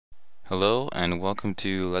Hello and welcome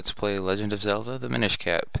to Let's Play Legend of Zelda, the Minish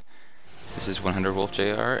Cap. This is 100 Wolf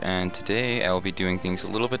JR, and today I will be doing things a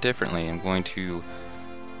little bit differently. I'm going to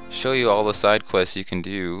show you all the side quests you can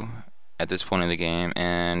do at this point in the game,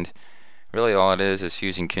 and really all it is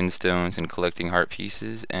fusing Kinstones and collecting heart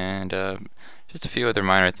pieces, and just a few other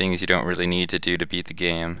minor things you don't really need to do to beat the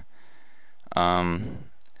game. I'll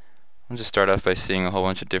just start off by seeing a whole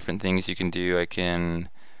bunch of different things you can do. I can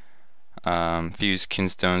fuse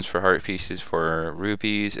Kinstones for heart pieces, for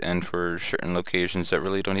rupees, and for certain locations that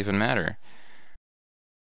really don't even matter.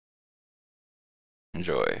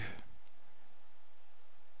 Enjoy.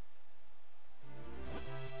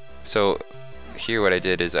 So here what I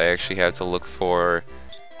did is I actually have to look for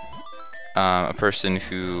a person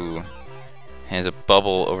who has a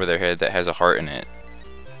bubble over their head that has a heart in it.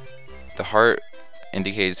 The heart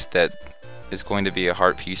indicates that it's going to be a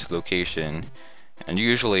heart piece location, and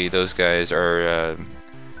usually those guys are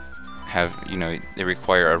they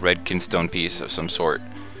require a red Kinstone piece of some sort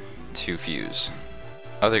to fuse.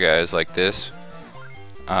 Other guys like this,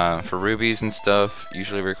 for rubies and stuff,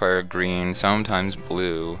 usually require green, sometimes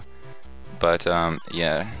blue, but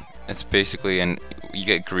yeah, it's basically, and you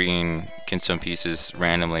get green Kinstone pieces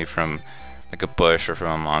randomly from like a bush or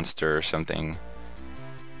from a monster or something.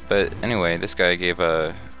 But anyway, this guy gave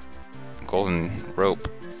a golden rope,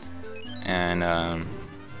 and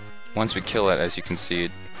once we kill it, as you can see,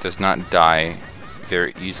 it does not die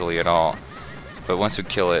very easily at all. But once we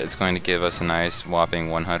kill it, it's going to give us a nice whopping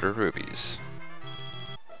 100 rupees.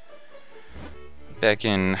 Back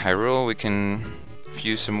in Hyrule, we can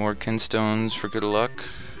fuse some more Kinstones for good luck.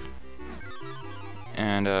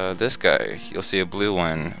 And this guy, you'll see a blue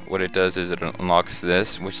one. What it does is it unlocks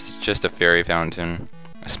this, which is just a fairy fountain,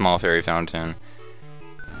 a small fairy fountain.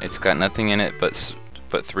 It's got nothing in it but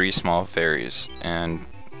 3 small fairies, and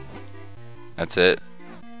that's it.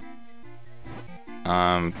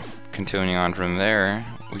 Continuing on from there,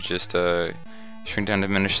 we just shrink down to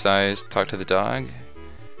Minish size, talk to the dog,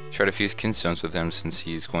 try to fuse Kinstones with him since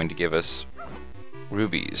he's going to give us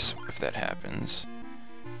rubies if that happens.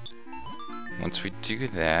 Once we do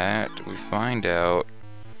that, we find out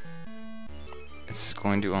it's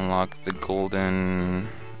going to unlock the golden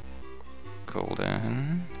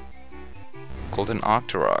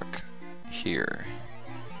Octorok here,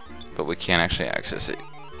 but we can't actually access it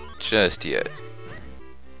just yet.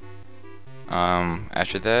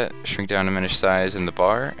 After that, shrink down to Minish size in the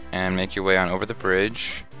bar and make your way on over the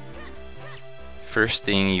bridge. First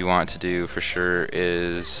thing you want to do for sure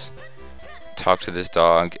is talk to this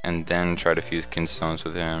dog and then try to fuse Kinstones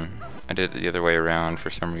with him. I did it the other way around for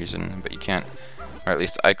some reason, but you can't, or at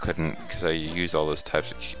least I couldn't, because I used all those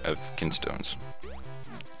types of Kinstones.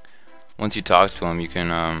 Once you talk to him, you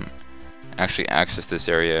can actually access this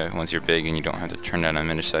area once you're big, and you don't have to turn down a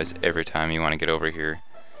Minish size every time you want to get over here.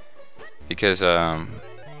 Because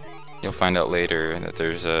you'll find out later that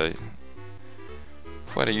there's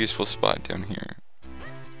quite a useful spot down here.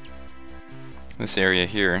 This area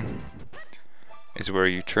here is where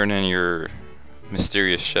you turn in your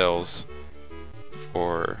mysterious shells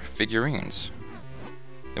for figurines.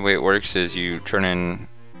 The way it works is you turn in,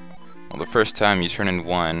 well, the first time you turn in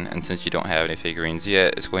 1, and since you don't have any figurines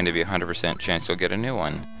yet, it's going to be a 100% chance you'll get a new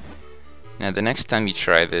one. Now the next time you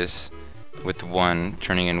try this with 1,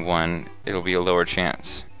 turning in 1, it'll be a lower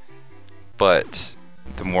chance. But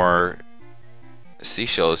the more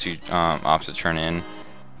seashells you opt to turn in,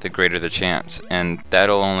 the greater the chance. And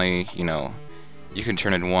that'll only, you can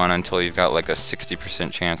turn in 1 until you've got like a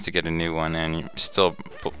 60% chance to get a new one, and you still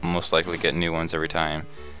most likely get new ones every time.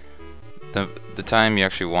 The time you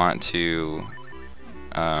actually want to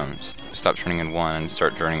stop turning in 1 and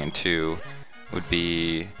start turning in 2 would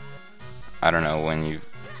be, I don't know, when you've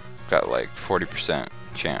got like 40%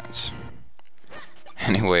 chance.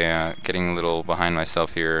 Anyway, getting a little behind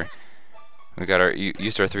myself here. We got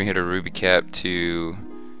used our 300 ruby cap to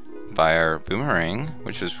buy our Boomerang,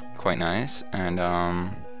 which was quite nice, and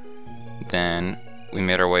then we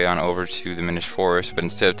made our way on over to the Minish Forest, but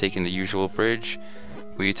instead of taking the usual bridge,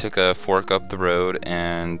 we took a fork up the road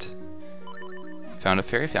and found a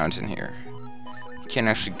fairy fountain here. You can't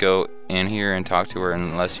actually go in here and talk to her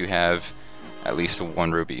unless you have at least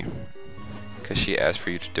 1 ruby, because she asked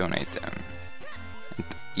for you to donate them. And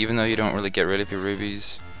even though you don't really get rid of your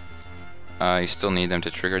rubies, you still need them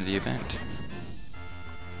to trigger the event.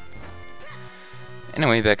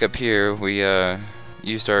 Anyway, back up here, we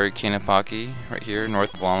used our Kinapaki right here,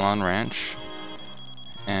 North Walon Ranch,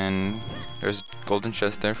 and there's a golden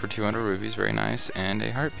chest there for 200 rubies, very nice, and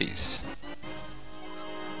a heart piece.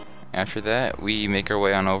 After that, we make our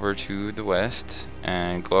way on over to the west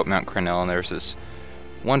and go up Mount Crenel, and there's this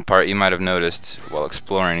One part you might have noticed while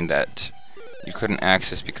exploring that you couldn't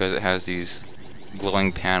access because it has these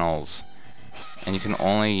glowing panels, and you can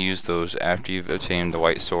only use those after you've obtained the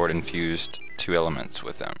white sword and fused 2 elements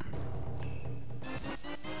with them.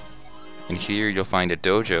 And here you'll find a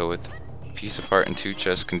dojo with a piece of heart and 2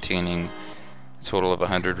 chests containing a total of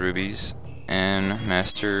 100 rubies, and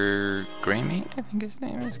Master Greymate, I think his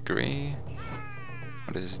name is Grey.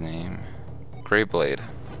 What is his name? Greyblade.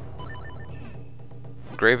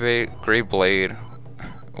 Greyblade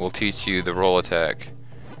will teach you the roll attack,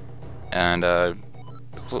 and a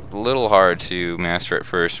little hard to master at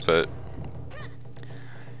first, but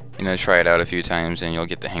you know, try it out a few times and you'll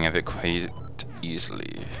get the hang of it quite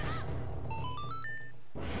easily.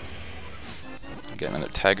 Get another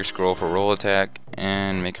tiger scroll for roll attack,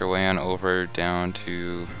 and make our way on over down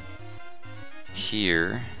to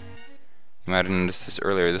here. You might have noticed this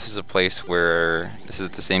earlier. This is a place where, this is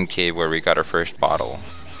the same cave where we got our first bottle.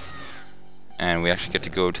 And we actually get to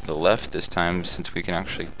go to the left this time since we can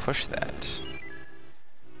actually push that.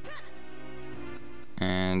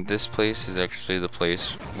 And this place is actually the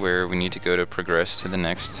place where we need to go to progress to the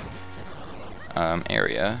next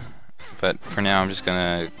area. But for now I'm just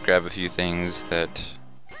gonna grab a few things that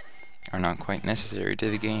are not quite necessary to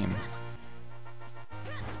the game.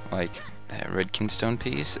 Like that red Kinstone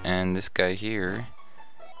piece and this guy here,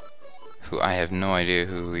 who I have no idea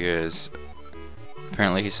who he is.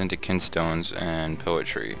 Apparently he's into Kinstones and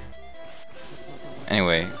poetry.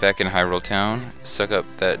 Anyway, back in Hyrule Town, suck up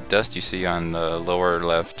that dust you see on the lower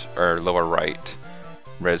left, or lower right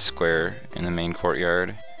red square in the main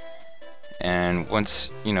courtyard. And once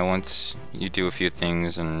you do a few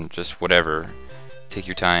things and just whatever, take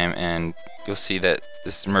your time, and you'll see that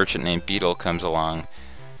this merchant named Beetle comes along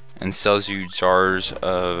and sells you jars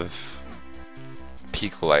of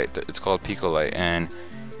Picolite. It's called Picolite, and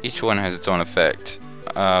each one has its own effect.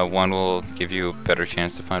 One will give you a better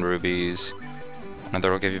chance to find rubies,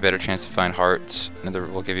 another will give you a better chance to find hearts, another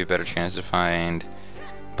will give you a better chance to find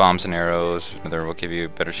bombs and arrows, another will give you a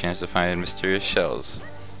better chance to find mysterious shells.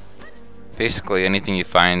 Basically anything you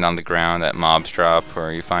find on the ground that mobs drop,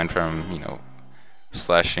 or you find from, you know,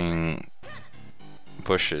 slashing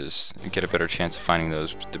bushes, you get a better chance of finding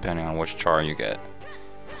those depending on which char you get.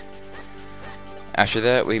 After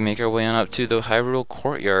that, we make our way on up to the Hyrule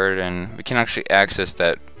courtyard, and we can actually access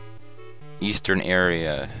that eastern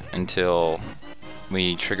area until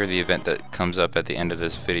we trigger the event that comes up at the end of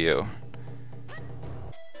this video.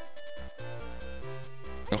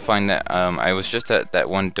 You'll find that I was just at that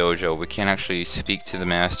one dojo. We can't actually speak to the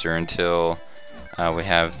master until we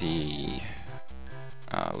have the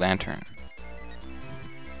lantern.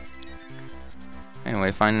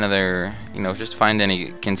 Anyway, find another, just find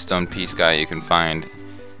any Kinstone Piece guy you can find,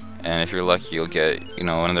 and if you're lucky you'll get,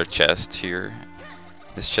 another chest here.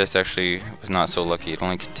 This chest actually was not so lucky. It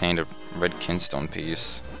only contained a red Kinstone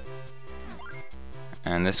Piece.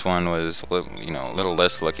 And this one was, a little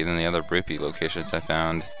less lucky than the other rupee locations I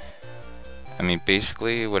found. I mean,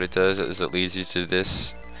 basically what it does is it leads you to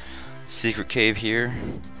this secret cave here.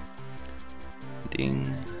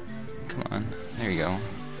 Ding. Come on. There you go.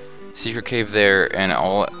 Secret cave there, and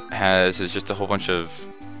all it has is just a whole bunch of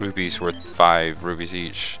rupees worth 5 rupees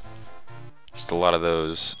each. Just a lot of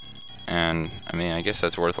those. And, I mean, I guess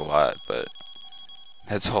that's worth a lot, but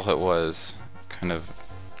that's all it was. Kind of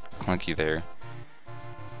clunky there.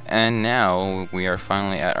 And now we are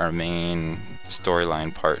finally at our main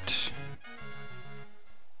storyline part.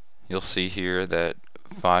 You'll see here that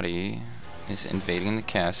Vadi is invading the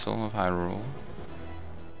castle of Hyrule,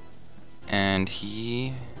 and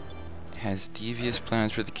he has devious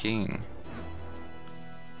plans for the king.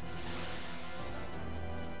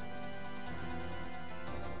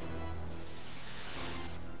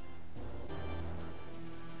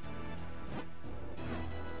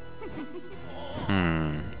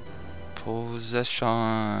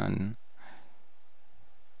 Possession.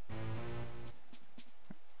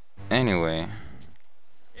 Anyway,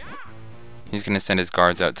 he's gonna send his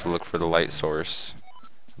guards out to look for the light force,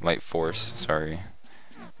 sorry.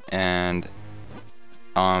 And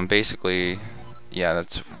basically, yeah,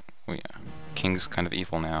 King's kind of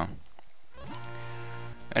evil now.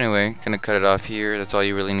 Anyway, gonna cut it off here. That's all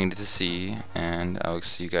you really needed to see, and I'll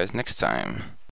see you guys next time.